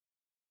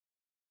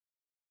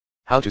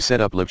How to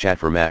set up LiveChat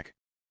for Mac.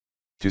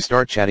 To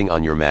start chatting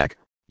on your Mac,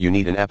 you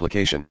need an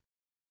application.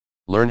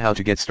 Learn how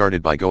to get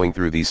started by going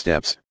through these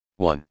steps.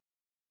 1.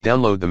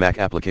 Download the Mac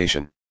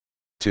application.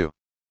 2.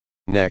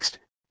 Next,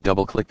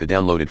 double-click the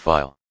downloaded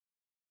file.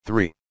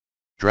 3.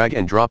 Drag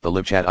and drop the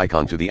LiveChat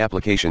icon to the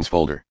Applications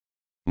folder.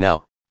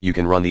 Now, you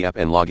can run the app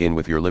and log in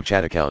with your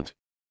LiveChat account.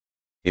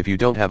 If you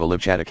don't have a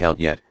LiveChat account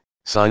yet,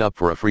 sign up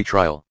for a free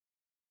trial.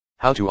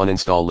 How to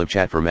uninstall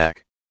LiveChat for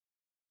Mac.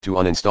 To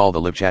uninstall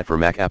the LiveChat for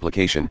Mac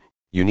application,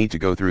 you need to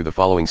go through the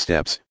following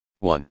steps.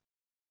 1.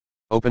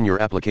 Open your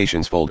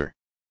Applications folder.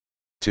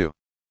 2.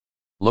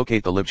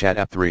 Locate the LiveChat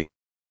app. 3.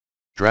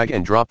 Drag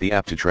and drop the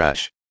app to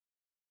trash.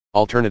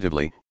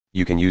 Alternatively,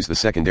 you can use the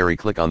secondary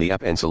click on the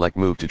app and select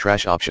Move to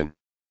Trash option.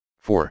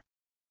 4.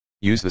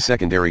 Use the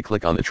secondary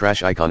click on the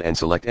trash icon and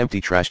select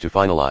Empty Trash to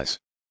finalize.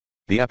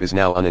 The app is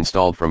now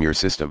uninstalled from your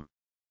system.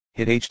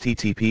 Hit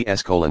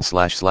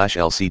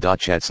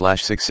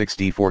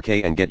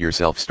https://lc.chat/66d4k and get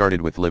yourself started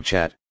with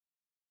LiveChat.